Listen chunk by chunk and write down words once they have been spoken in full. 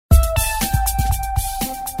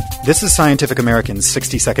This is Scientific American's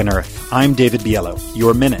 60-Second Earth. I'm David Biello.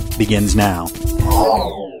 Your minute begins now.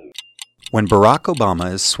 When Barack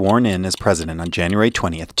Obama is sworn in as president on January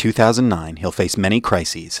 20th, 2009, he'll face many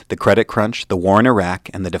crises: the credit crunch, the war in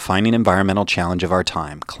Iraq, and the defining environmental challenge of our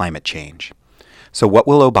time, climate change. So what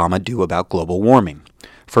will Obama do about global warming?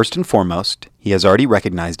 First and foremost, he has already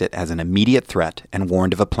recognized it as an immediate threat and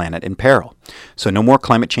warned of a planet in peril. So no more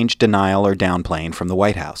climate change denial or downplaying from the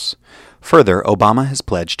White House. Further, Obama has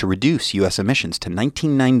pledged to reduce U.S. emissions to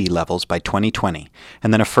 1990 levels by 2020,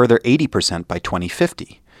 and then a further 80% by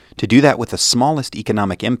 2050. To do that with the smallest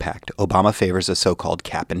economic impact, Obama favors a so-called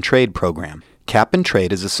cap-and-trade program.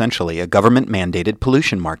 Cap-and-trade is essentially a government-mandated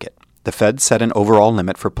pollution market. The feds set an overall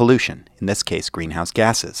limit for pollution, in this case greenhouse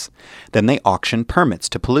gases. Then they auction permits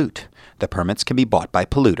to pollute. The permits can be bought by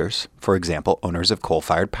polluters, for example, owners of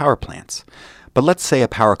coal-fired power plants. But let's say a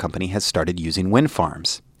power company has started using wind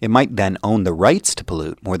farms. It might then own the rights to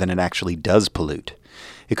pollute more than it actually does pollute.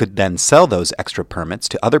 It could then sell those extra permits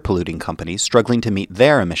to other polluting companies struggling to meet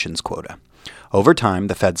their emissions quota. Over time,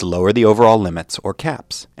 the feds lower the overall limits or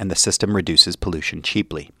caps, and the system reduces pollution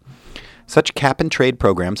cheaply. Such cap-and-trade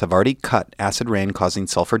programs have already cut acid rain causing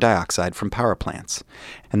sulfur dioxide from power plants.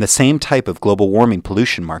 And the same type of global warming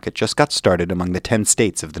pollution market just got started among the 10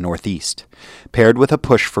 states of the Northeast. Paired with a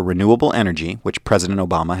push for renewable energy, which President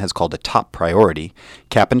Obama has called a top priority,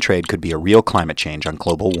 cap-and-trade could be a real climate change on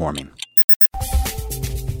global warming.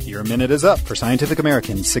 Your minute is up for Scientific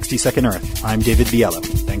American's 60-Second Earth. I'm David Biello.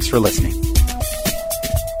 Thanks for listening.